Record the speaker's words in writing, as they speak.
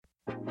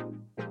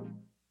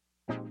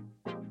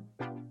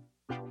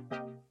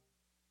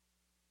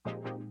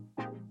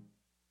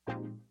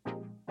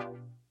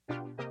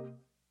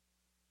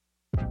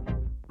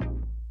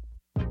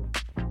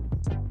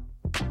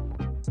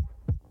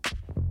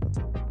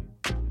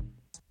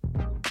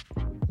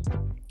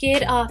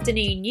Good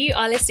afternoon, you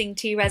are listening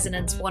to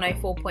Resonance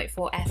 104.4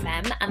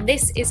 FM and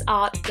this is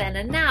Art Then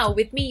and Now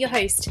with me, your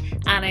host,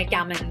 Anna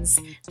Gammons.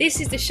 This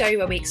is the show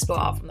where we explore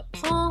art from the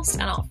past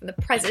and art from the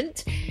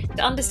present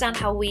to understand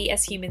how we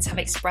as humans have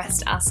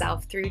expressed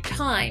ourselves through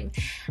time.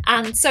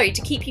 And so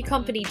to keep you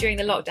company during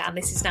the lockdown,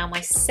 this is now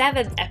my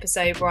 7th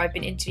episode where I've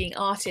been interviewing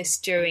artists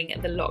during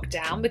the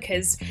lockdown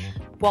because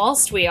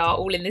whilst we are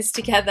all in this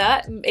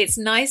together, it's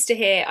nice to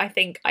hear,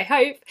 I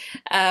hope,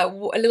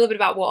 a little bit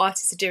about what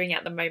artists are doing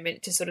at the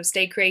moment to sort of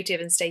stay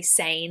creative and stay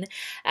sane.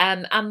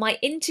 And my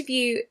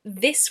interview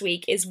this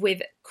week is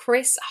with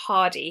Chris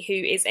Hardy, who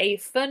is a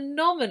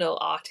phenomenal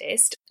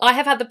artist. I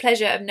have had the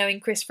pleasure of knowing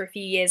Chris for a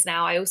few years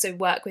now. I also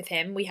work with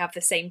him. We have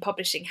the same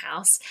publishing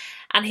house,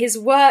 and his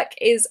work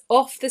is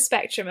off the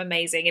spectrum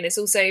amazing. And it's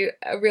also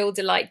a real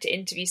delight to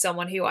interview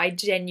someone who I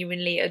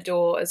genuinely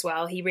adore as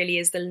well. He really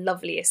is the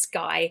loveliest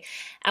guy.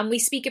 And we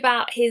speak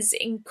about his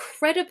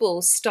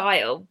incredible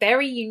style,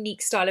 very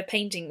unique style of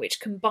painting,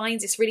 which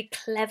combines this really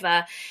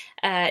clever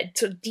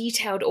sort of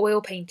detailed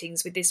oil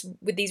paintings with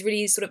these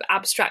really sort of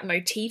abstract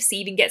motifs. He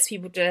even gets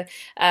people to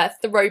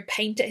throw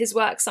paint at his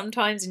work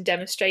sometimes in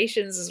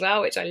demonstrations as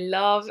well, which I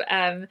love.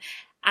 And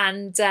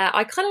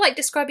I kind of like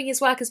describing his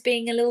work as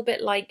being a little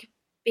bit like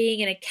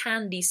being in a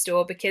candy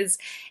store, because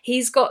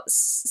he's got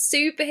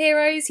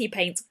superheroes, he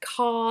paints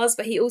cars,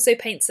 but he also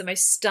paints the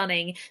most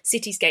stunning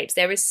cityscapes.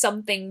 There is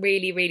something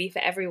really, really for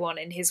everyone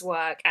in his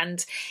work,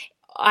 and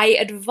I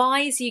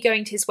advise you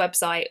going to his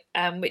website,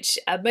 which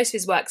most of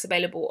his work's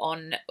available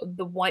on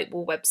the White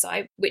Wall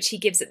website, which he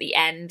gives at the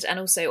end, and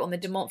also on the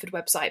De Montfort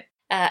website,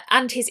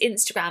 and his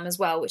Instagram as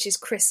well, which is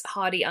Chris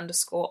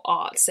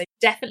Hardy_art. So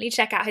definitely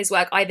check out his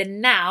work either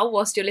now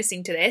whilst you're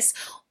listening to this,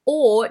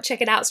 or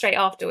check it out straight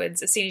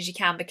afterwards as soon as you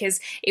can,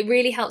 because it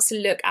really helps to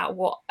look at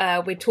what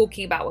we're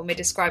talking about when we're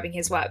describing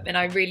his work. And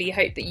I really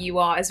hope that you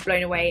are as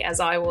blown away as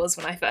I was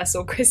when I first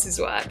saw Chris's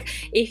work,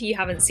 if you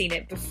haven't seen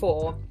it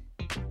before.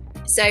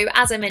 So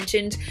as I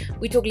mentioned,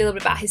 we talk a little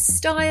bit about his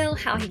style,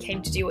 how he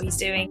came to do what he's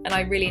doing, and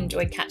I really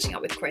enjoyed catching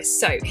up with Chris.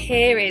 So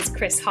here is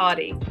Chris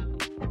Hardy.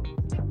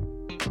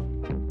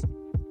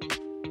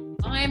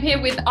 I am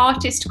here with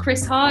artist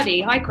Chris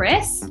Hardy. Hi,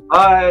 Chris.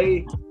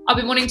 Hi. I've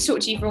been wanting to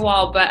talk to you for a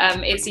while, but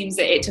it seems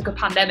that it took a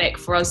pandemic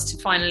for us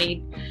to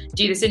finally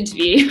do this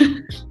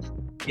interview.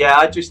 Yeah,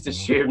 I just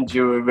assumed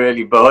you were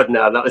really bored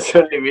now. That was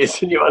the only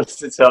reason you wanted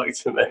to talk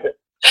to me.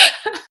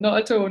 Not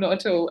at all, not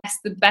at all. That's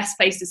the best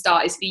place to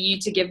start, is for you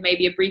to give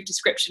maybe a brief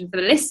description for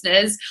the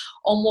listeners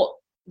on what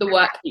the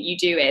work that you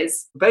do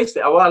is.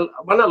 Basically, well,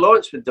 when I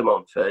launched with De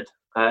Montfort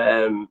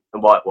and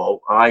White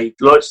Wall, I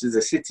launched as a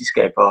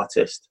cityscape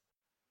artist.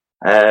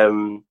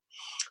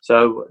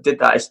 So did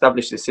that,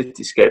 established the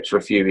cityscapes for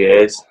a few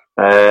years.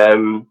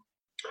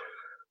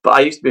 But I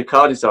used to be a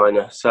car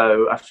designer,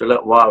 so after a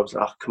little while I was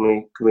like,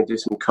 can we do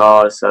some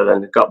cars? So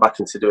then I got back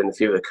into doing a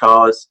few of the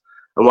cars.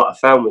 And what I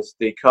found was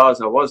the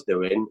cars I was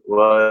doing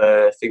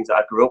were things that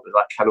I grew up with,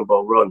 like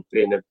Cannonball Run,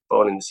 being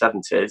born in the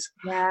 70s.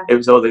 Yeah. It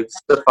was all the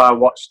stuff I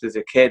watched as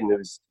a kid, and it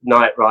was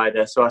Knight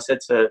Rider. So I said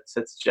to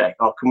Jake,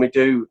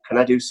 can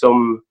I do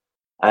some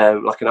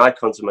like an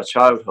icons of my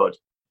childhood?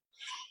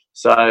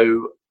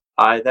 So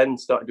I then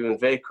started doing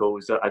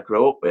vehicles that I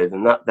grew up with,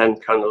 and that then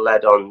kind of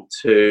led on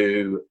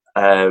to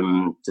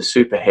the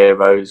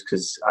superheroes,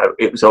 because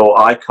it was all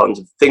icons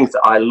of things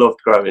that I loved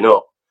growing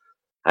up.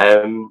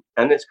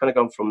 And it's kind of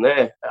gone from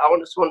there. I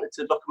just wanted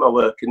to look at my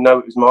work and know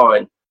it was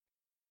mine,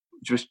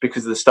 just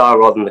because of the style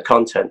rather than the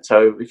content.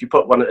 So if you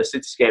put a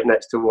cityscape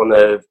next to one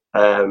of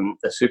a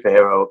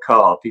superhero or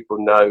car, people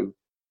know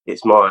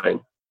it's mine.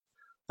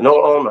 And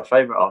all my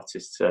favourite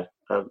artists that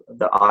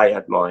I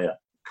admire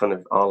kind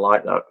of are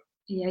like that.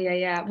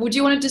 Yeah. Well, do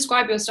you want to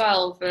describe your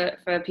style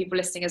for people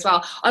listening as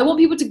well? I want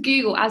people to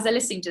Google, as they're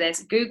listening to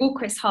this, Google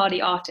Chris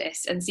Hardy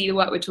artist and see the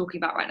work we're talking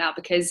about right now,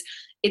 because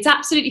it's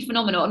absolutely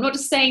phenomenal. I'm not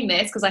just saying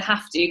this because I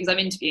have to, because I'm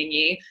interviewing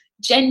you.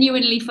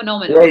 Genuinely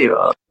phenomenal. There you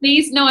are.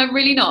 Please, no, I'm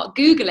really not.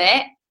 Google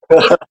it.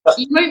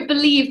 You won't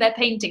believe they're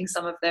painting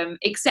some of them,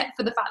 except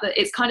for the fact that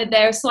it's kind of,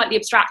 they're slightly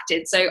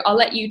abstracted. So I'll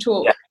let you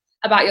talk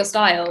about your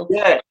style.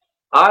 Yeah,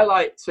 I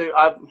like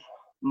to.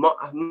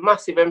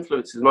 Massive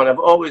influences of mine. I've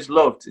always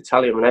loved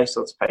Italian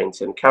Renaissance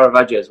painting.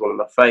 Caravaggio is one of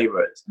my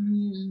favourites.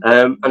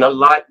 And I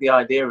like the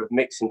idea of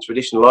mixing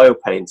traditional oil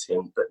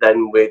painting, but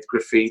then with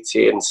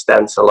graffiti and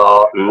stencil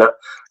art and that.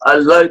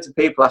 Loads of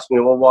people ask me,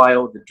 well, why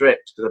all the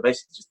drips? Because I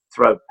basically just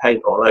throw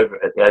paint all over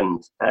it at the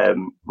end,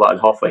 and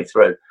halfway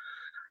through.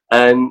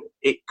 And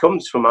it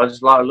comes from, I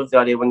love the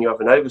idea when you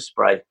have an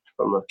overspray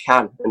from a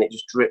can and it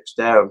just drips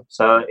down.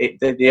 So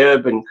the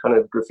urban kind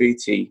of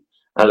graffiti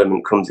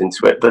element comes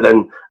into it, but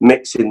then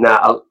mixing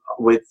that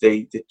with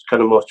the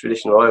kind of more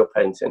traditional oil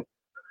painting.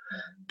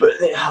 But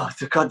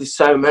God, there's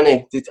so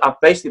many.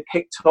 I've basically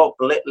picked up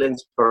little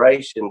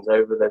inspirations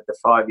over the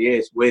 5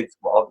 years with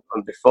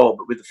the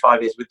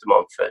 5 years with De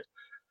Montfort,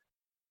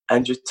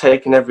 and just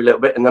taking every little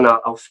bit, and then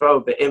I'll throw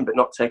a bit in, but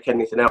not take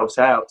anything else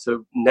out.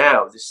 So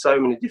now there's so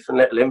many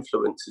different little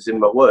influences in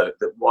my work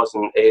that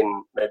wasn't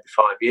in maybe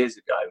 5 years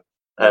ago.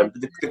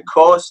 But the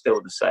core's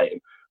still the same.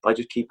 I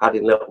just keep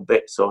adding little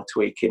bits or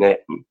tweaking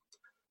it.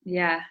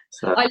 Yeah.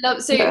 So I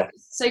love,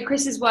 so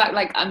Chris's work,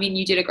 like, I mean,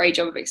 you did a great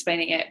job of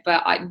explaining it,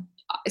 but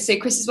so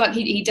Chris's work,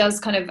 he does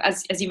kind of,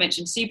 as you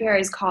mentioned,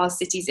 superheroes, cars,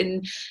 cities,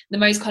 in the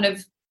most kind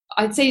of,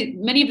 I'd say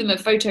many of them are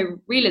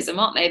photorealism,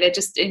 aren't they? They're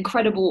just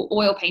incredible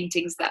oil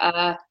paintings that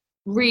are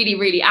really,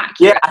 really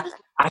accurate. Yeah,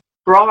 I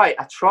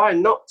try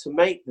not to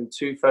make them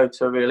too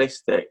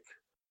photorealistic.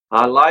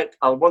 I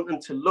want them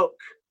to look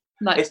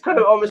like, it's kind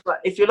of almost like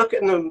if you look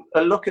at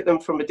them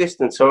from a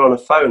distance or on a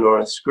phone or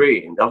on a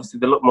screen, obviously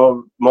they look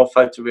more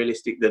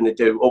photorealistic than they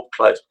do up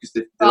close because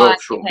they're all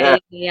shrunk down.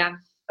 Yeah.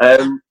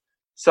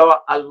 So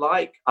I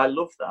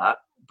love that,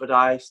 but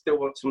I still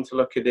want someone to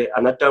look at it,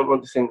 and I don't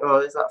want to think, oh,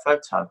 there's that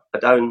photo. I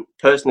don't,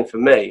 personally, for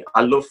me,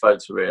 I love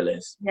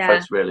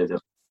photorealism,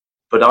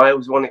 but I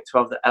always want it to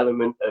have the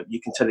element of, you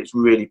can tell it's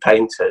really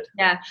painted.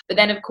 Yeah, but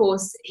then of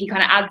course he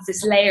kind of adds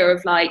this layer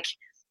of like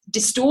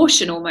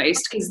distortion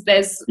almost, because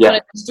there's kind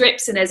of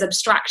strips and there's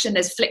abstraction,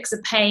 there's flicks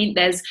of paint,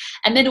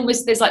 and then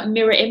almost there's like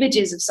mirror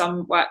images of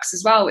some works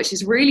as well, which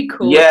is really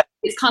cool. Yeah,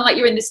 it's kind of like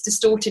you're in this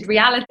distorted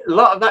reality. A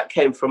lot of that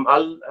came from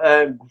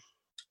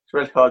it's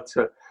really hard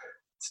to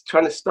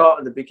trying to start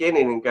at the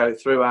beginning and go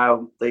through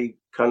how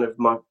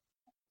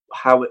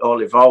how it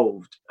all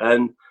evolved.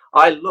 And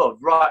I love,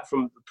 right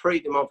from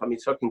pre-Demorph, I mean,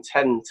 talking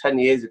 10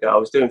 years ago, I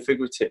was doing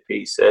figurative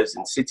pieces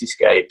and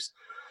cityscapes,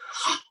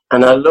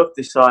 and I love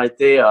this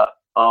idea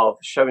of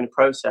showing the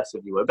process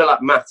of your work, a bit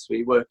like maths where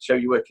you show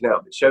you working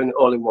out, but showing it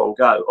all in one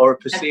go, or a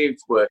perceived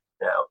working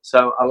out.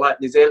 So I like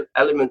these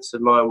elements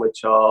of mine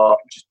which are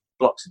just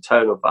blocks of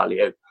tonal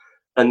value,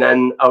 and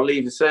then I'll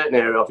leave a certain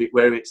area of it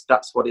where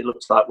that's what it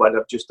looks like when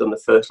I've just done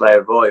the first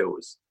layer of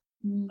oils,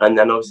 and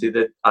then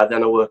obviously I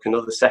work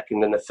another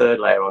second and a third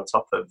layer on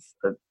top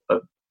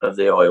of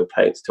the oil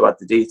paints to add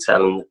the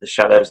detail and the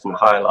shadows and the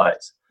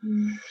highlights.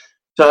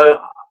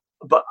 So,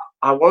 but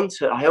I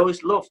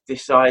always loved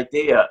this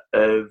idea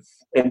of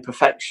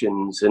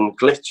imperfections and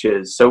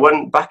glitches. So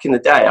back in the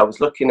day, I was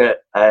looking at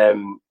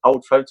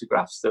old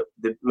photographs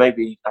that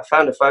maybe I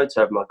found a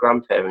photo of my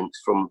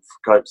grandparents from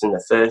in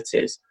the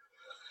 30s,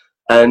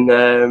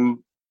 and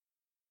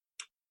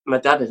my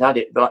dad had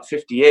it for like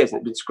 50 years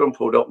and it'd been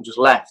scrumpled up and just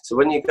left. So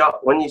when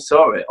you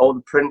saw it, all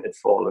the print had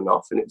fallen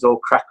off and it was all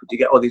crackled. You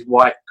get all these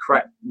white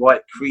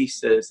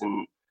creases,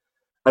 and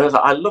I was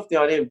like, I love the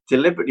idea of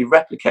deliberately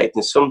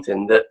replicating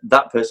something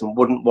that person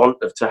wouldn't want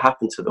to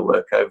happen to the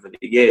work over the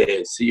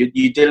years. So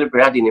you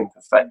deliberately adding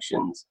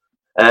imperfections,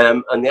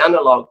 and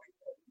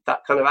that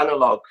kind of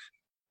analog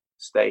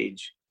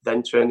stage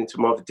then turned into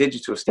more of a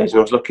digital stage, and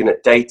I was looking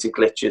at data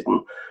glitches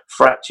and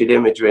fractured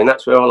imagery, and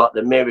that's where all like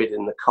the mirrored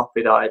and the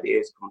copied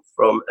ideas come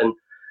from. And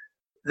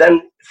then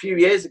a few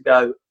years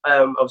ago,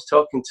 I was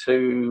talking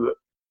to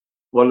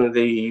one of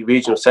the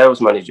regional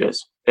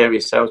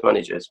area sales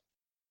managers,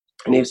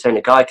 and he was saying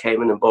a guy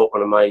came in and bought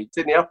one of my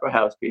Sydney Opera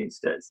House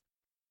pieces,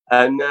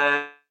 and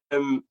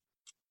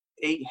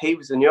he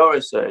was a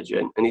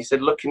neurosurgeon, and he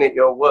said, looking at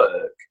your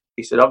work,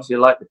 he said, obviously I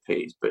like the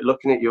piece, but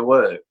looking at your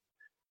work,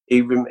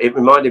 it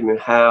reminded me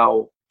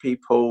how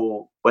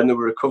people, when they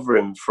were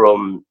recovering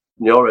from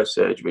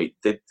neurosurgery,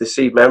 they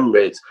see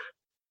memories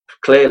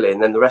clearly,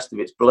 and then the rest of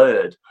it's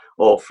blurred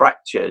or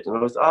fractured. And I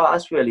was,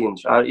 that's really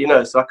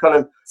interesting. So I kind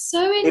of,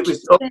 so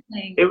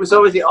interesting. It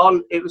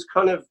was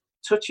kind of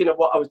touching at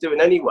what I was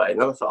doing anyway.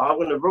 And I thought, I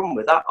want to run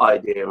with that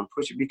idea and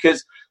push it,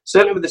 because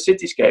certainly with the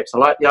cityscapes, I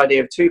like the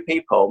idea of two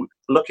people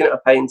looking at a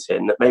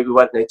painting that maybe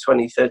went there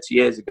 20, 30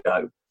 years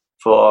ago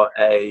for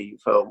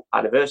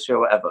anniversary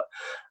or whatever.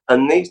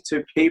 And these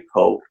two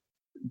people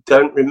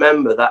don't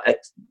remember that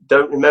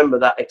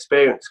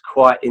experience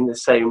quite in the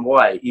same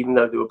way, even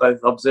though they were both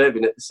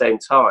observing at the same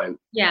time.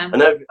 Yeah.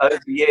 And over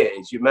the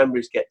years, your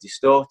memories get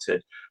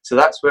distorted. So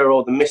that's where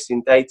all the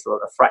missing data, like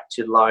the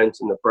fractured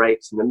lines and the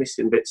breaks and the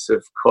missing bits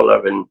of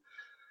colour, and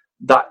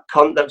that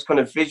was kind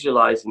of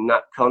visualising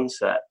that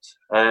concept.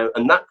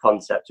 And that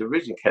concept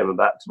originally came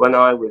about when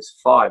I was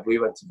 5. We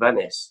went to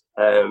Venice,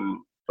 and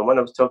when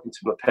I was talking to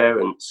my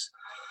parents,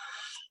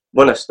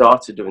 when I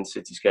started doing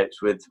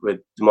cityscapes with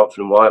Demorphin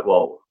and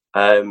Whitewall,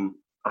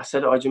 I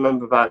said, do you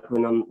remember about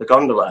going on the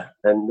gondola?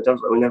 And my dad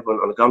was like, we never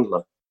went on a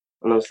gondola.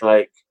 And I was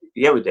like,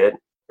 yeah, we did.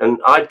 And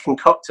I'd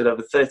concocted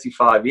over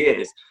 35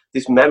 years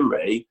this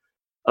memory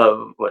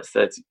of,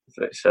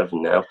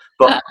 37 now,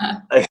 but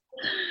I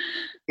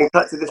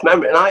concocted this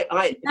memory. And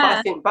if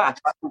I think back,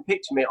 I can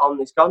picture me on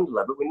this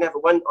gondola, but we never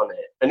went on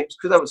it. And it was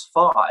because I was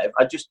 5.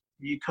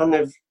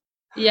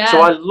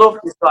 So I love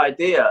this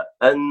idea.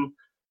 And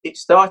it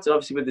started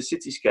obviously with the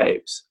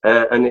cityscapes,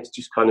 and it's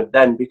just kind of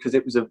then, because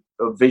it was a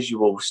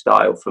visual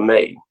style for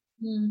me,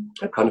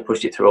 I kind of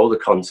pushed it through all the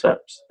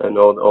concepts and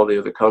all the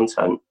other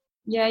content.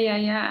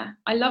 Yeah.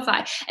 I love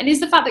that. And is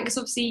the fact that, because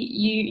obviously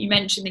you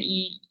mentioned that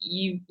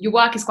your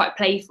work is quite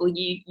playful,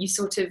 you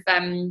sort of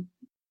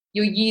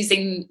you're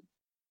using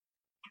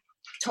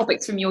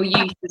topics from your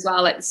youth as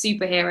well, like the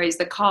superheroes,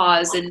 the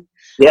cars, and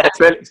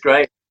it's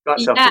great.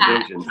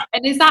 Yeah.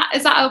 And is that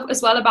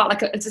as well about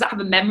does that have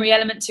a memory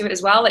element to it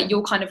as well? Like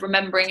you're kind of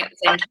remembering at the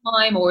same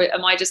time, or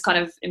am I just kind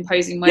of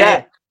imposing my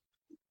own?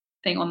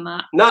 thing on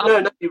that.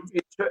 No,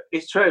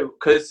 it's true,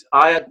 because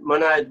I had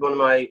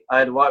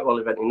a Whitewall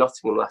event in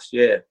Nottingham last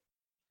year,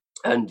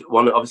 and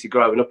obviously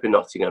growing up in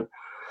Nottingham,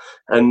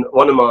 and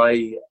one of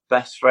my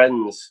best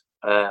friends,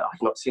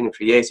 I've not seen him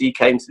for years, he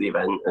came to the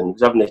event and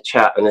was having a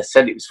chat, and I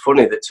said it was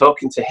funny that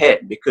talking to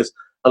him, because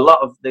a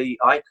lot of the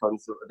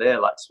icons that were there,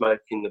 like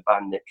Smoking the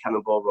Bandit,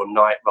 Cannonball Run,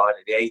 Knight Rider,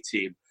 the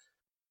A-Team,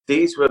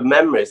 these were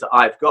memories that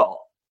I've got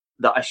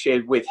that I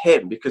shared with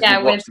him, because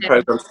we watched the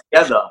program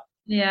together.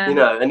 Yeah. You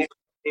know, and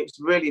it's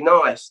really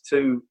nice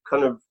to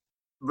kind of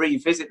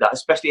revisit that,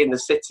 especially in the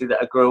city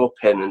that I grew up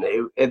in, and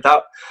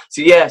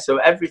so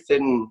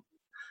everything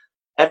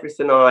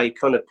I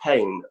kind of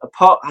paint,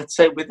 apart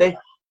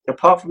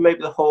from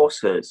maybe the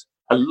horses,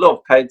 I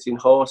love painting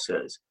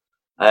horses,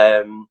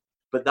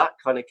 but that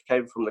kind of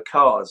came from the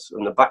cars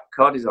and the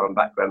car design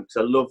background, because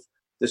I love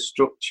the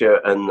structure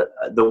and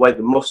the way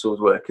the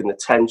muscles work and the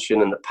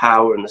tension and the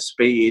power and the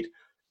speed,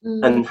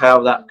 and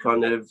how that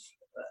kind of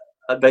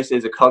basically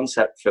as a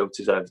concept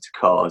filters over to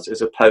cars,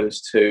 as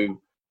opposed to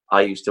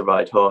I used to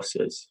ride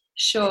horses.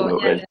 Sure,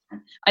 yeah.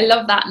 I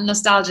love that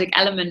nostalgic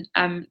element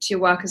to your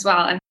work as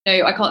well. And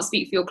I can't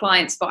speak for your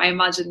clients, but I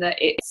imagine that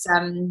it's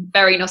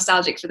very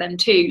nostalgic for them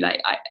too.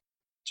 Like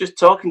just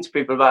talking to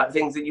people about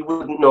things that you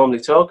wouldn't normally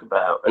talk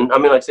about. And I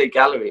mean, I'd say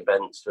gallery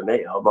events for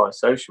me are my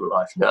social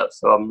life now,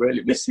 so I'm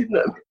really missing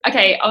them.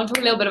 Okay, I want to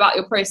talk a little bit about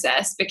your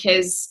process,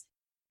 because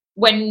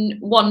when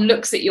one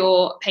looks at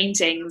your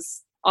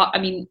paintings, I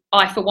mean,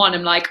 I for one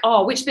am like,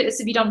 oh, which bits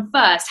have you done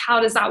first? How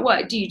does that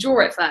work? Do you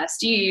draw it first?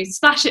 Do you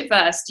splash it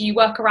first? Do you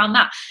work around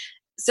that?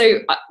 So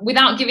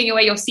without giving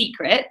away your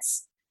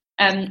secrets,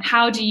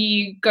 how do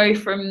you go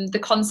from the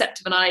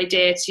concept of an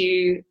idea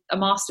to a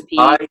masterpiece?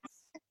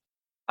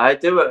 I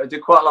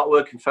do quite a lot of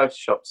work in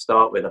Photoshop to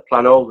start with. I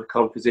plan all the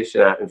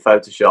composition out in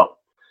Photoshop,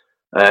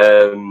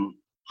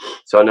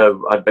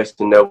 so I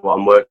basically know what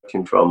I'm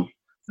working from,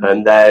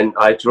 and then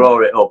I draw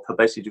it up. I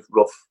basically just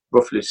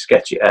roughly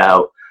sketch it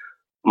out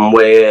and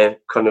where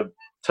kind of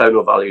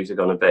tonal values are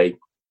going to be,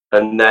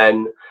 and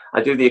then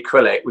I do the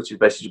acrylic, which is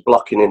basically just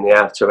blocking in the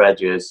outer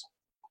edges.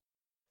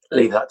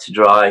 Leave that to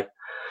dry,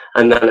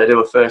 and then I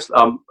do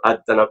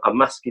I'm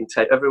masking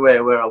tape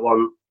everywhere where I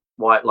want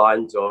white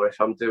lines, or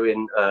if I'm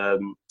doing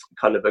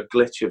kind of a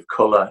glitch of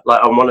colour,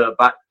 like on one of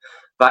the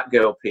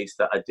Batgirl piece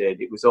that I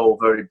did, it was all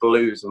very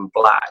blues and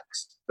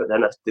blacks, but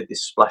then I did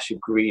this splash of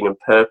green and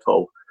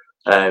purple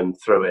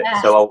through it.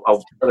 Yeah. So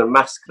I'll kind of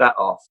mask that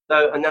off.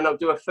 So, and then I'll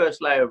do a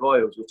first layer of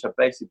oils, which I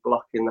basically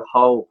block in the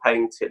whole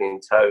painting in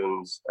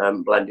tones,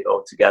 blend it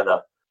all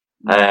together.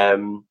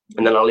 And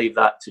then I'll leave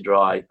that to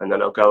dry, and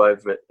then I'll go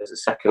over it as a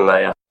second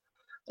layer.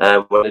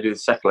 When I do the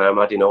second layer, I'm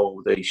adding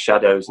all the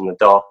shadows and the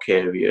dark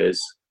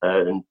areas,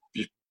 and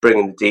just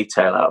bringing the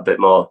detail out a bit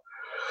more.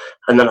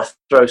 And then I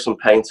throw some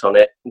paint on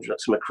it,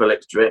 some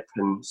acrylic drip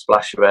and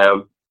splash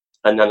around,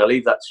 and then I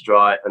leave that to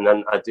dry, and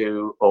then I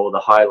do all the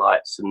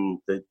highlights and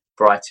the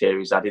bright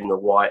areas, add in the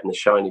white and the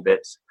shiny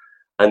bits,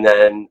 and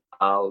then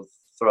I'll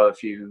throw a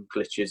few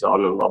glitches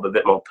on and lob a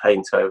bit more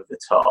paint over the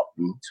top.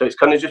 And so it's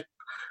kind of just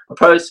a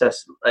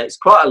process. It's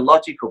quite a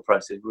logical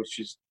process, which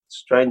is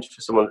strange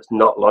for someone that's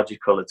not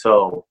logical at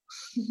all.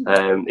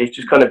 It's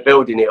just kind of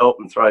building it up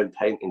and throwing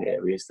paint in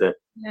areas that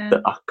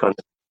are kind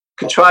of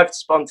contrived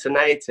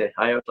spontaneity.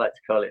 I would like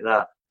to call it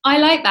that. I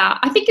like that.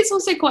 I think it's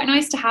also quite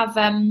nice to have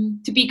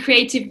to be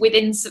creative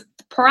within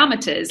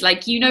parameters.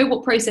 Like, you know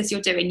what process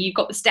you're doing, you've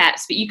got the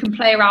steps, but you can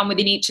play around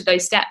within each of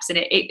those steps, and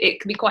it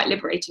can be quite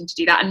liberating to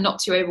do that, and not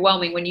too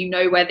overwhelming when you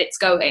know where it's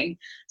going.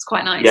 It's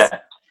quite nice. Yeah.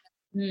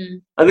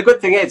 And the good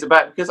thing is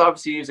because I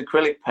obviously use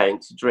acrylic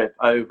paint to drip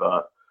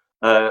over,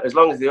 as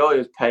long as the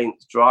oil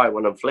paint's dry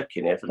when I'm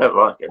flicking it, if I don't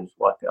like it, I just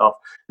wipe it off.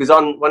 Because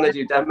when I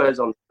do demos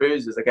on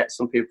cruises, I get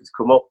some people to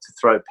come up to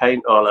throw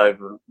paint all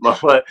over my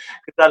work.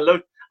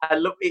 Because I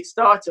love it.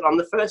 Started on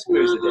the first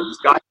cruise I did. This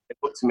guy came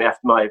up to me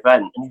after my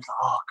event, and he was like,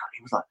 "Oh God,"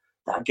 he was like,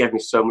 "That gave me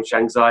so much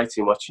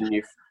anxiety watching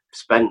you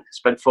spent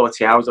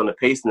 40 hours on a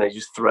piece, and they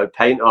just throw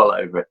paint all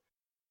over it.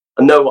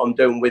 I know what I'm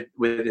doing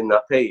within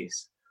that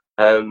piece."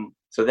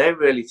 So they're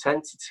really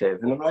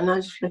tentative, and I'm like, "No,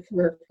 just flick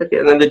it,"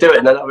 and then they do it,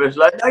 and then I was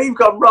like, "No, you've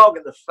gone wrong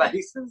in the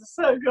face. It's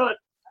so good."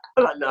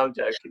 I'm like, "No, I'm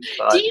joking."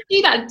 Do you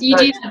do that? Do you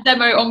do that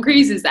demo on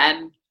cruises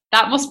then?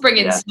 That must bring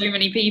in so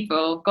many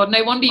people. God,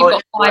 no wonder you've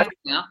got 5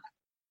 now.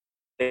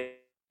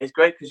 It's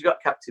great because you've got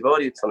a captive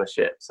audience on a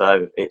ship,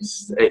 so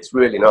it's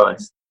really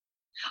nice.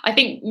 I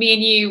think me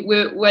and you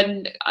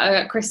when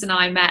Chris and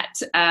I met.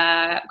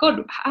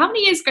 God, how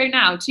many years ago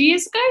now? 2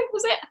 years ago,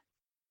 was it?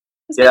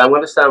 Yeah, I'm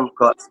going to sound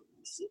quite.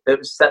 It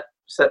was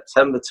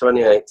September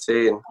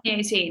 2018.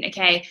 2018,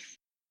 okay.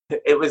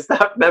 It was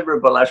that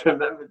memorable. I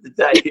remember the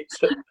date.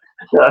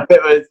 No,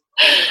 it was.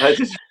 I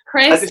just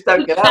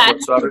don't get out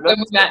much, so I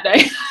remember.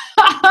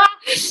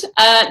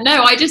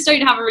 No, I just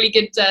don't have a really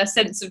good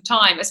sense of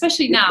time,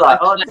 especially now. Like,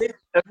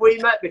 have we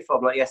met before?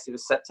 I'm like, yes, it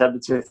was September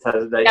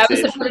 2018. Yeah, it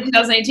was September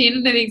 2018, I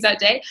know the exact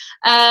date.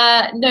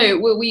 No,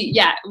 when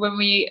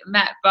we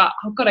met, but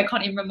oh god, I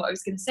can't even remember what I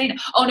was going to say now.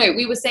 Oh no,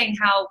 we were saying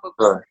how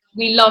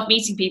we love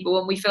meeting people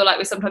and we feel like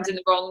we're sometimes in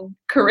the wrong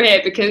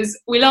career because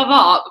we love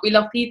art, but we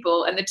love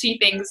people, and the two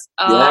things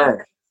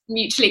are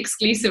mutually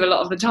exclusive a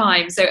lot of the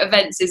time. So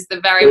events is the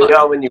very much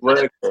when you're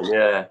working,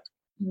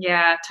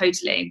 yeah,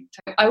 totally.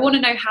 I want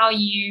to know how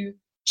you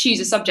choose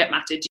a subject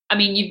matter. I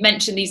mean, you've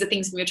mentioned these are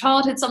things from your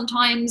childhood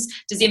sometimes.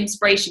 Does the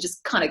inspiration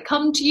just kind of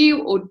come to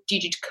you, or do you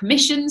do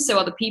commissions so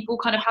other people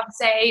kind of have a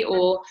say,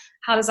 or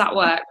how does that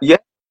work? Yeah,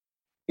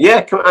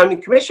 I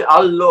mean, commission, I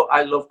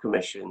love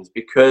commissions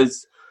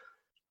because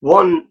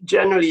one,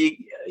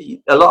 generally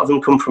a lot of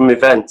them come from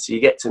events. You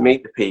get to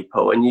meet the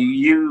people and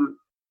you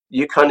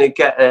kind of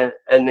get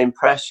an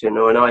impression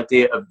or an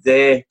idea of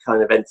their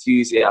kind of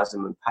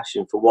enthusiasm and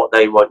passion for what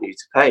they want you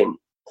to paint.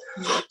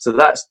 So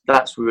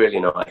that's really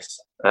nice.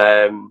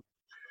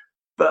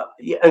 But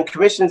yeah, and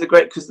commissions are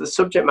great because the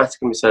subject matter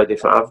can be so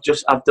different.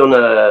 I've done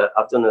a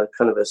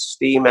kind of a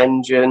steam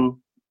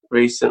engine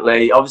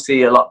recently.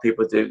 Obviously, a lot of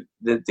people do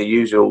the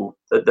usual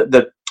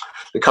the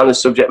kind of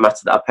subject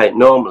matter that I paint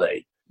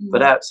normally.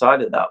 But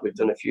outside of that, we've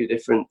done a few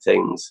different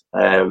things.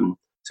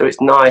 So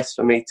it's nice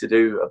for me to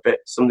do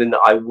something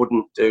that I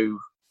wouldn't do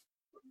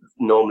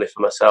normally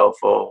for myself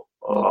or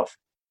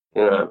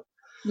you know.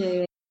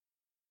 Yeah.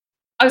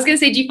 I was going to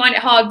say, do you find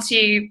it hard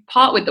to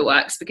part with the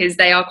works because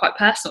they are quite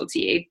personal to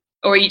you,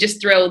 or are you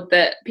just thrilled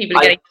that people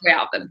are getting joy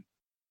out of them?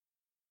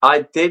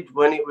 I did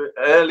when it was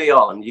early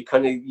on. You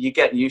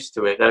get used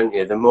to it, don't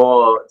you? The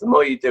more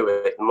you do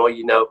it, the more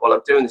you know. Well,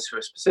 I'm doing this for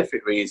a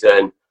specific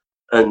reason,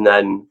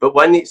 but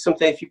when it's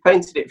something, if you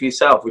painted it for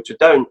yourself, which I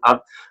don't.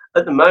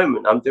 At the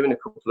moment, I'm doing a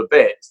couple of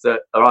bits that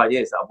are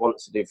ideas that I've wanted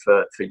to do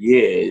for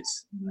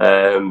years.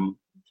 So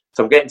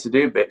I'm getting to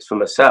do bits for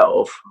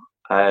myself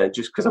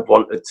just because I've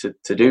wanted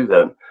to do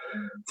them.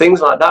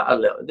 Things like that,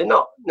 they're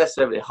not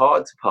necessarily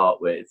hard to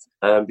part with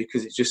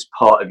because it's just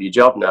part of your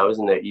job now,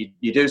 isn't it?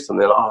 You do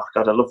something like, oh,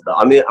 God, I love that.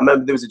 I mean, I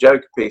remember there was a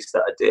Joker piece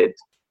that I did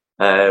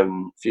a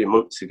few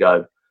months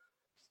ago.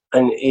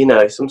 And, you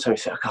know, sometimes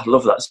you say, oh, God, I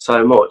love that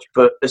so much.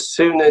 But as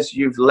soon as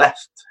you've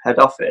left head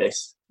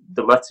office,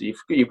 don't matter.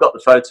 You've got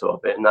the photo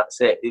of it, and that's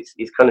it. It's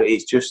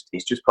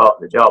just part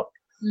of the job.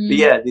 But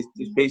yeah, these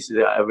pieces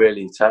that I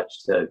really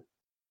attached to.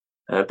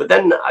 But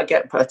then I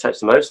get attached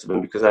to most of them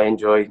because I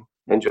enjoy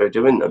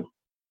doing them.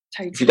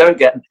 Totally. If you don't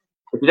get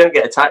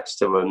attached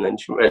to them, then you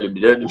shouldn't really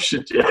be doing them,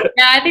 should you?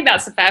 Yeah, I think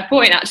that's a fair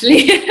point,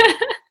 actually.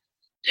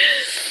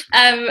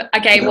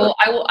 Okay, well,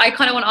 I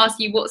kind of want to ask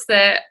you what's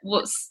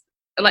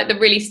like the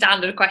really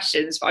standard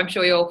questions, but I'm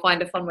sure you'll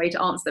find a fun way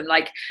to answer them.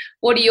 Like,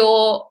 what are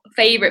your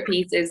favourite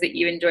pieces that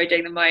you enjoy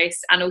doing the most?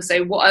 And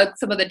also, what are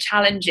some of the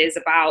challenges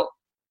about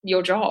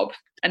your job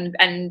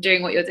and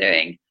doing what you're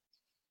doing?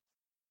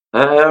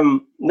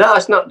 No,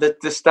 it's not.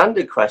 The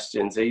standard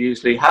questions are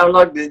usually, how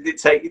long did it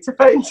take you to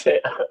paint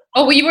it?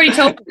 Oh, well, you've already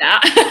told me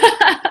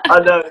that. I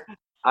know.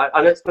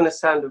 I know it's going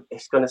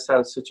to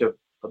sound such a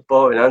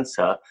boring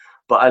answer,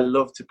 but I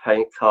love to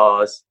paint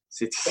cars,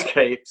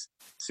 cityscapes,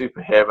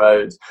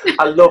 superheroes.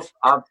 I love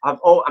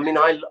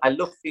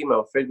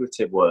female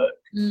figurative work,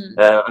 and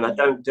I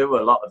don't do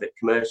a lot of it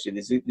commercially.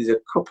 There's a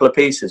couple of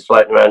pieces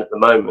floating around at the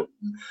moment,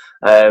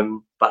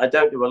 but I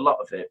don't do a lot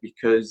of it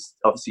because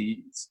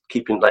obviously it's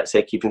keeping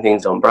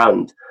things on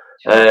brand.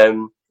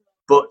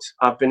 But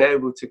I've been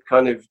able to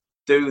kind of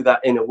do that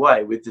in a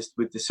way with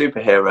the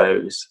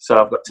superheroes. So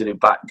I've got to do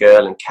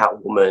Batgirl and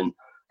Catwoman.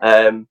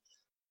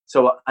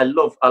 So I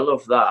love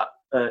that.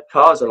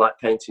 Cars I like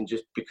painting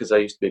just because I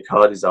used to be a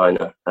car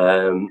designer,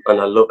 and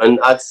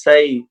I'd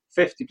say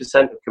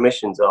 50% of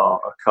commissions are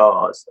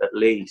cars at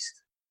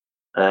least.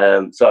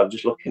 So I'm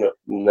just looking at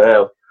them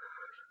now.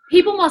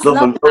 People must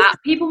love that.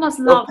 People must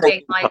love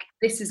being like,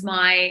 this is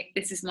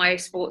my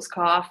sports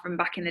car from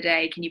back in the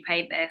day. Can you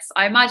paint this?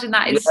 I imagine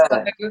that is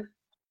so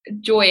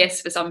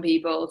joyous for some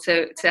people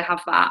to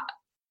have that.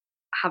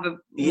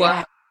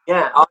 Yeah.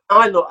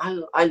 I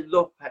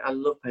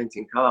love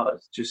painting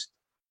cars. Just,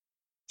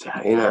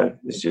 you know,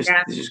 it's just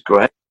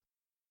great.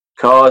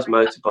 Cars,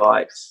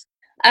 motorbikes.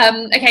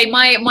 Okay,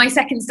 my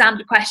second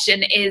standard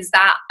question is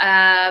that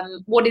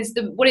what is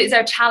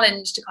there a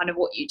challenge to kind of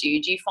what you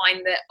do? Do you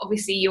find that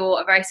obviously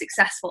you're a very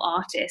successful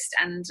artist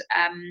and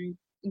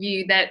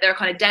there are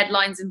kind of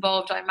deadlines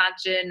involved, I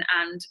imagine,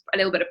 and a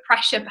little bit of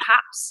pressure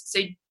perhaps?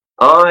 So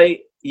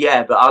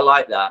but I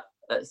like that.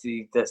 That's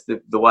the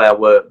way I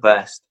work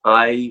best.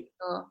 I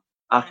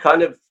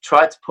kind of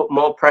try to put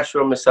more pressure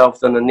on myself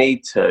than I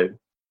need to,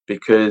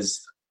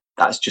 because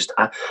that's just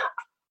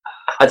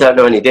I don't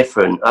know any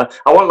different. I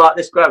wasn't like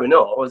this growing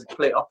up. I was the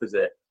complete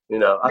opposite. You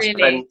know, I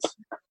spent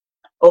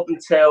up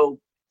until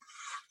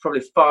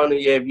probably final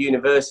year of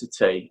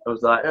university, I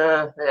was like,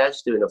 I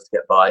just do enough to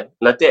get by.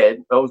 And I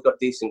did. I always got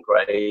decent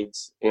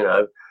grades, you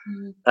know.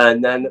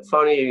 And then the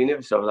final year of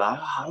university, I was like,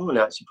 I want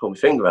to actually pull my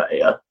finger out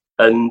here.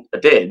 And I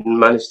did, and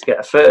managed to get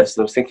a first.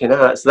 And I was thinking,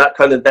 so that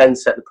kind of then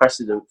set the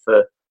precedent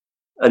for,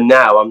 and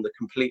now I'm the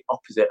complete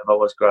opposite of I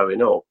was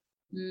growing up.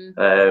 Did you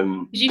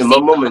and see my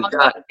mum and the hard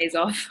dad. work pays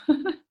off?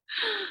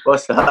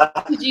 What's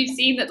that? Did you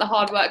see that the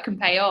hard work can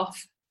pay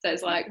off? So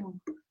it's like,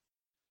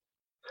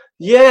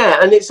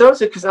 yeah, and it's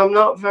also because I'm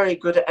not very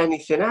good at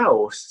anything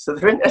else, so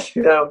there isn't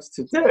anything else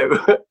to do.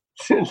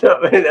 You know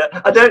what I mean?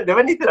 I don't do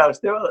anything else,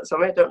 do I?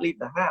 So I don't leave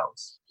the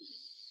house.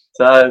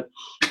 So,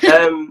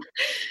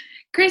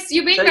 Chris,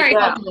 you're being very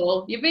yeah.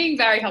 humble. You're being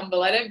very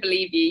humble. I don't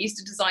believe you. You used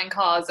to design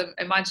cars. I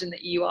imagine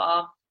that you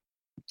are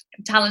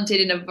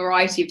talented in a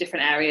variety of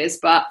different areas,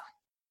 but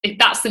if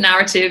that's the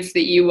narrative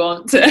that you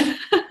want to...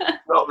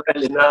 Not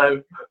really,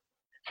 no.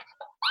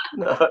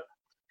 No.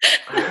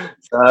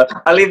 So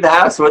I leave the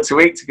house once a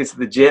week to go to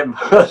the gym.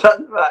 That's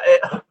about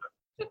it.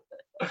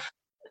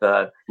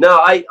 So, no,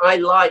 I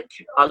like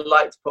to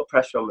put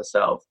pressure on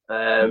myself,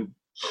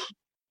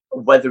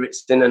 whether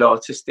it's in an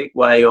artistic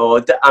way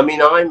or I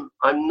mean I'm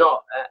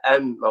not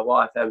my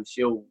wife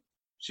she'll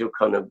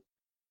kind of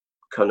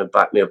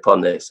back me up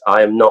on this.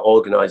 I am not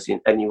organised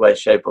in any way,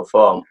 shape or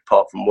form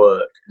apart from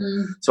work.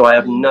 So I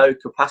have no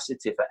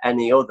capacity for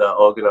any other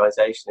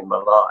organisation in my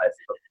life,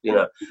 you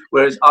know.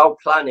 Whereas I'll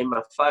plan in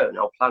my phone,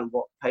 I'll plan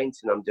what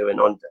painting I'm doing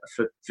on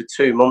for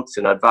 2 months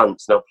in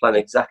advance, and I'll plan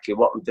exactly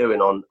what I'm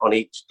doing on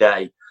each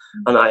day.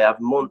 And I have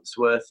months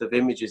worth of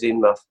images in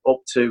my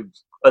up to,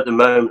 at the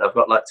moment I've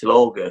got like till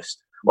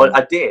August. Well,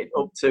 I did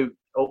up to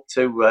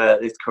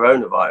this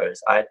coronavirus.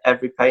 I had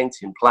every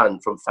painting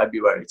planned from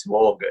February to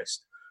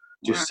August.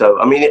 Just so,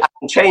 I mean, I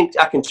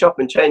can chop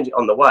and change it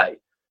on the way.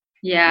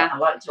 Yeah. I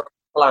like to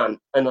plan,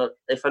 and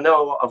if I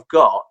know what I've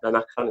got, then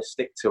I kind of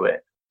stick to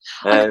it.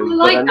 I'm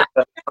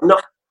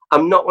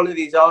not one of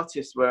these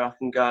artists where I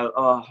can go,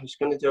 oh, I'm just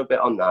going to do a bit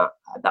on that.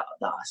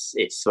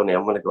 It's sunny.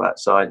 I'm going to go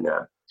outside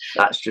now.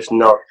 That's just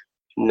not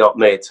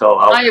me at all.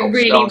 I'm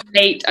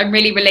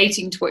really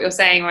relating to what you're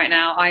saying right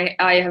now.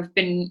 I have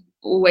been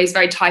always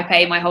very type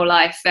A my whole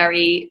life,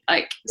 very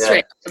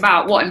strict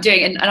about what I'm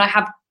doing, and I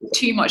have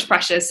too much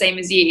pressure, same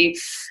as you.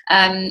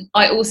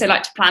 I also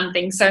like to plan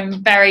things, so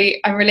I'm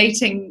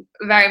relating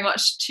very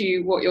much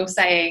to what you're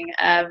saying,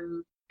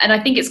 and I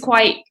think it's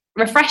quite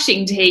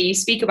refreshing to hear you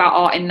speak about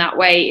art in that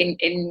way,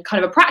 in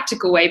kind of a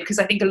practical way, because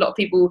I think a lot of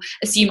people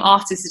assume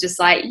artists are just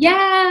like,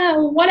 yeah,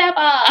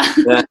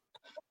 whatever.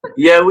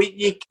 Yeah,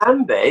 you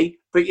can be,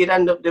 but you'd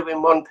end up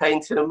doing one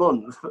painting a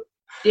month.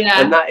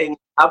 Yeah. And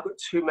I've got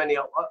too many,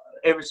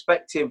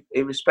 irrespective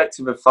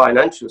of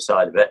financial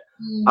side of it,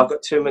 I've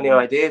got too many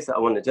ideas that I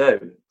want to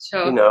do.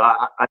 Sure. You know,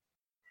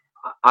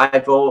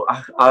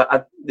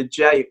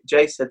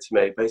 Jay said to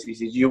me, basically,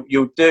 he says,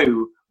 you'll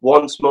do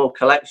one small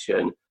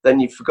collection, then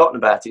you've forgotten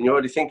about it, and you're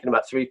already thinking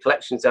about 3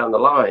 collections down the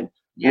line.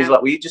 Yeah. He's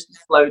like, well, you just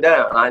slow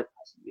down. I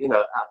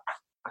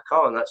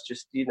can't. That's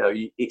just, you know,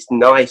 it's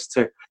nice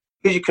to,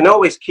 because you can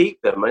always keep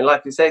them. And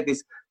like I say,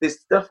 this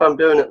stuff I'm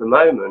doing at the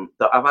moment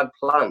that I've had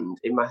planned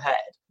in my head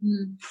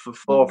for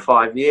 4 or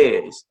 5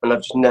 years, and I've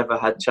just never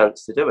had a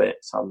chance to do it.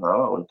 So I'm like,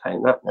 oh, I want to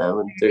paint that now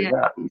and do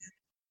that. And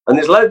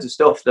there's loads of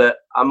stuff that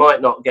I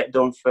might not get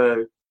done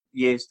for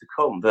years to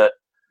come, but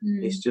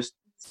it's just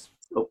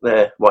up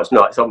there. Well, it's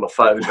not. It's on my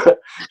phone.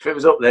 If it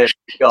was up there, it's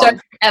gone. Don't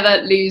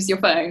ever lose your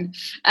phone.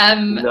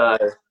 No.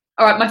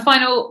 All right. My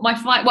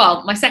penultimate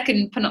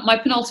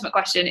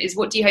question is: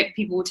 what do you hope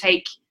people will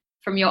take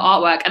from your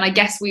artwork? And I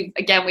guess we've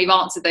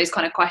answered those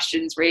kind of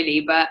questions really,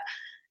 but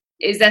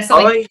is there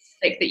something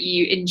specific that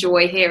you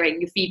enjoy hearing,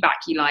 the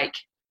feedback you like?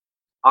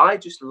 I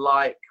just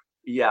love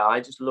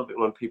it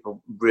when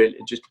people really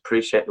just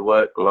appreciate the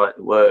work and like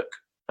the work,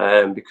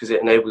 because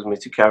it enables me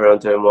to carry on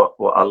doing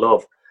what I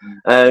love.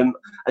 I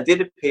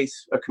did a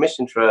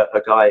commission for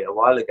a guy a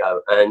while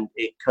ago, and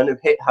it kind of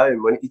hit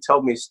home when he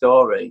told me a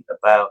story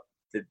about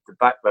the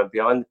background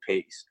behind the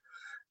piece.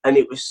 And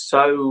it was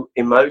so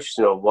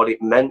emotional what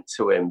it meant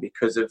to him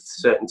because of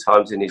certain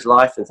times in his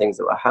life and things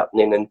that were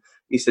happening. And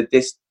he said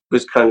this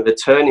was kind of a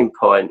turning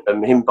point,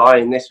 and him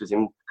buying this was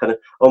him kind of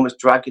almost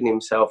dragging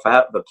himself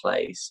out of the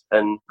place.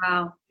 And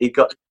he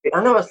got,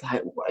 and I was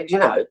like, you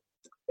know,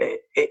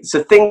 it's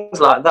the things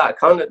like that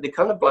they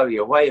kind of blow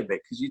you away a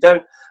bit, because you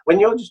don't, when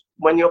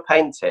you're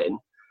painting,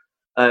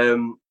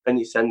 and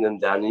you send them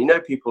down, and you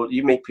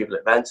meet people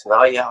at events, and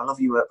oh yeah, I love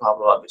your work, blah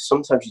blah blah. But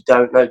sometimes you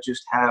don't know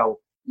just how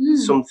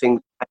some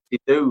things actually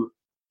do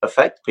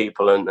affect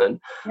people, and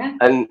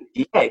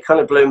it kind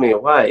of blew me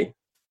away.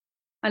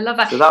 I love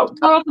that. So that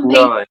more often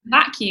paint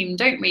vacuum,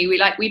 don't we?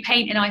 We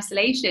paint in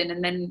isolation,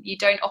 and then you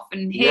don't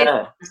often hear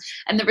them,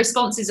 and the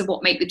responses are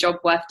what make the job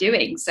worth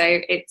doing.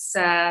 So it's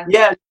so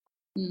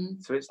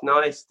it's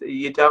nice that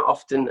you don't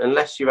often,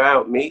 unless you're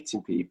out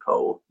meeting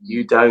people,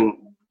 you don't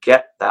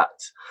get that.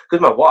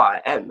 Because my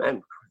wife,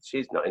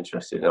 she's not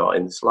interested in art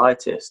in the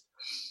slightest.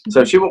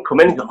 So she won't come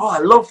in and go, oh, I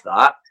love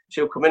that.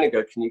 She'll come in and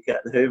go, can you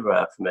get the Hoover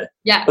out for me?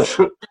 Yeah.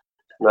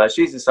 No,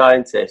 she's a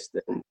scientist,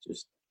 and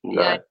just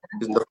there's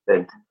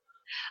nothing.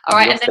 All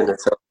right. And then,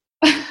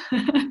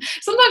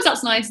 sometimes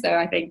that's nice, though,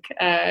 I think,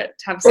 to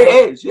have.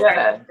 It is,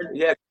 yeah.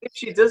 If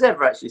she does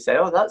ever actually say,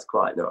 "Oh, that's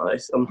quite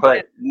nice," I'm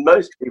like,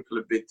 most people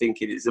have been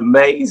thinking it's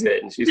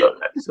amazing. She's like,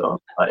 "No, it's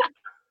not." Like,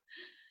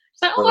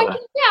 I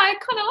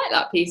kind of like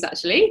that piece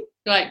actually.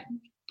 Like,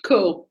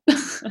 Cool.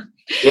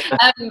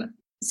 Yeah.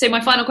 So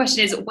my final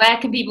question is, where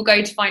can people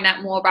go to find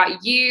out more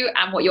about you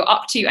and what you're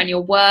up to and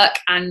your work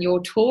and your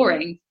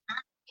touring?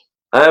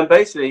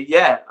 Basically,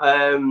 yeah.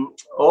 Pretty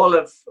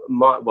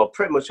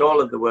much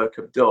all of the work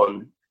I've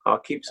done, I'll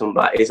keep some of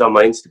that, is on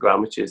my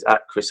Instagram, which is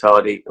at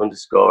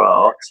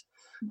 @ChrisHardy_art.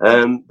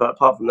 But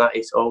apart from that,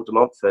 it's all De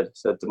Montfort.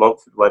 So De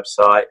Montfort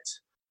website,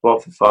 De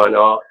Montfort Fine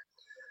Art,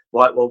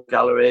 Whitewall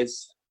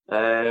Galleries.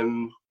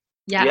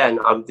 Yeah,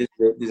 and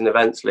there's an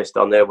events list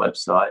on their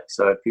website.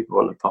 So if people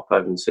want to pop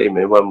over and see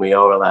me when we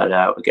are allowed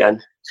out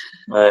again,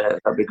 that'd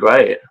be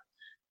great.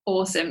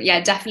 Awesome. Yeah,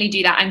 definitely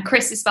do that. And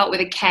Chris is spelled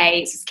with a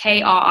K. It's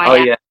K-R-I-S. Oh,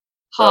 yeah.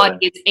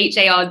 Hardy is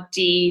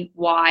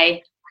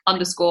HARDY_art.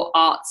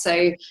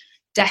 So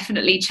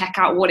definitely check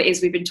out what it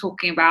is we've been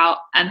talking about,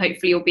 and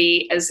hopefully you'll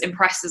be as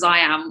impressed as I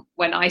am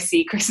when I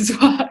see Chris's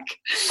work.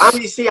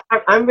 You see,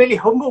 I'm really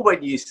humble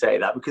when you say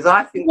that, because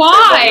I think...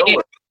 Why?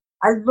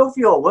 I love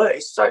your work.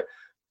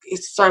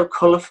 It's so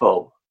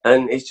colourful,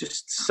 and it's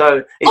just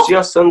so... It's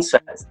your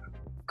sunset.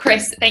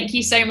 Chris, thank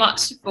you so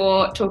much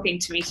for talking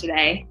to me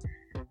today.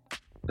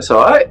 That's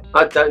all right.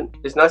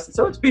 It's nice to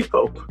talk to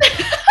people.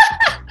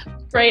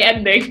 Great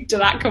ending to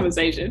that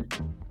conversation.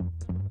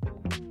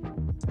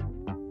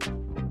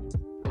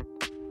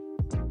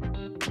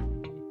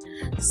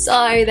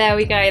 So there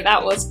we go.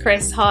 That was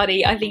Chris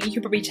Hardy. I think you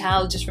can probably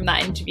tell just from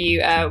that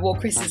interview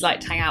what Chris is like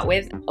to hang out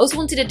with. I also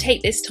wanted to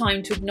take this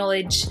time to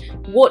acknowledge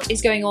what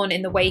is going on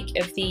in the wake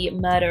of the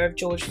murder of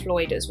George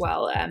Floyd as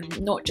well,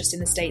 not just in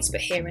the States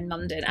but here in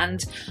London.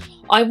 And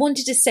I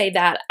wanted to say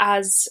that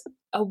as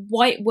a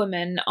white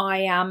woman,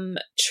 I am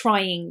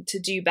trying to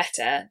do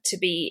better to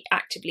be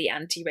actively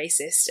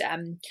anti-racist,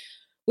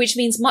 which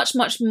means much,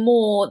 much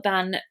more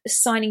than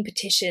signing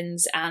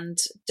petitions and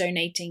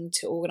donating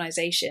to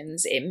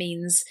organisations. It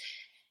means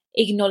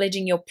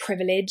acknowledging your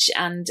privilege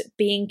and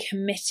being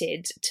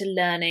committed to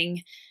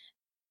learning.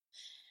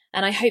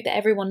 And I hope that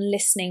everyone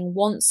listening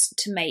wants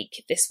to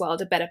make this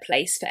world a better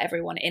place for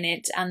everyone in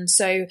it. And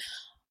so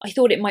I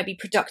thought it might be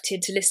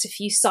productive to list a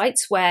few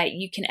sites where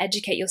you can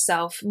educate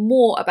yourself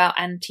more about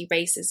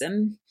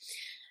anti-racism.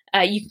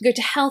 You can go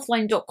to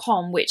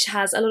healthline.com, which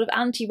has a lot of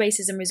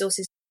anti-racism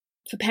resources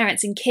for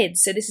parents and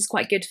kids. So this is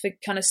quite good for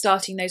kind of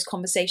starting those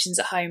conversations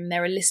at home.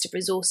 There are a list of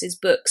resources,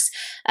 books,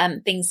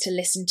 things to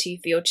listen to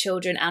for your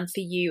children and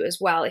for you as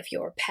well if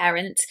you're a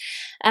parent.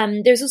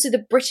 There's also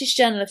the British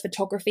Journal of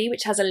Photography,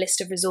 which has a list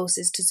of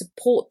resources to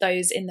support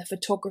those in the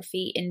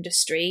photography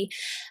industry.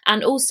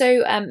 And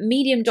also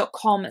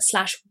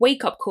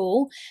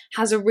medium.com/wakeupcall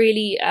has a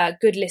really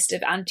good list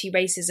of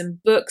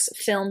anti-racism books,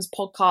 films,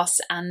 podcasts,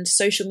 and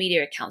social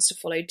media accounts to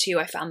follow too.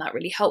 I found that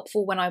really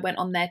helpful when I went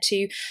on there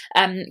too.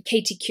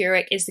 Katie Couric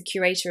is the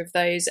curator of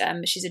those.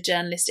 She's a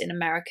journalist in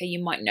America.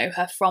 You might know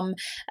her from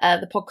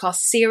the podcast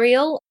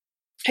Serial.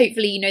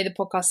 Hopefully you know the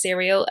podcast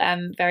Serial,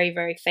 very,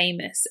 very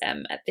famous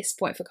at this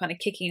point for kind of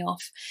kicking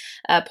off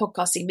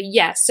podcasting. But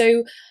yeah,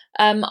 so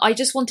I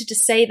just wanted to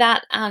say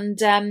that, and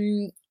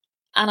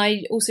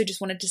I also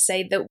just wanted to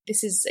say that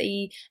this is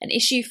an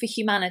issue for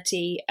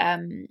humanity,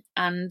 and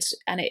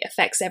it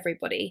affects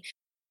everybody.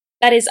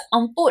 That is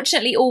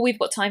unfortunately all we've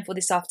got time for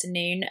this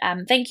afternoon.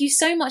 Thank you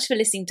so much for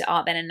listening to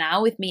Art Then and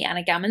Now with me,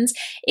 Anna Gammons.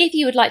 If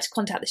you would like to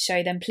contact the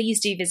show, then please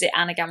do visit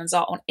Anna Gammons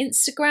Art on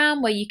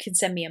Instagram, where you can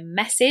send me a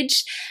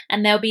message,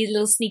 and there'll be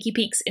little sneaky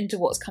peeks into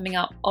what's coming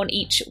up on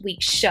each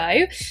week's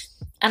show.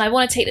 And I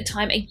want to take the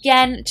time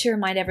again to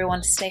remind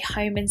everyone to stay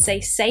home and stay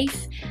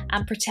safe,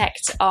 and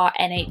protect our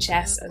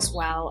NHS as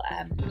well,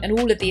 and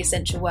all of the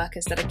essential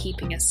workers that are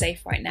keeping us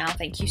safe right now.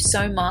 Thank you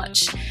so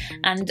much.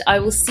 And I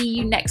will see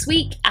you next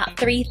week at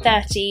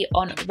 3:30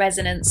 on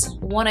Resonance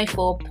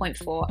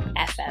 104.4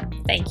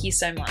 FM. Thank you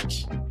so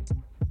much.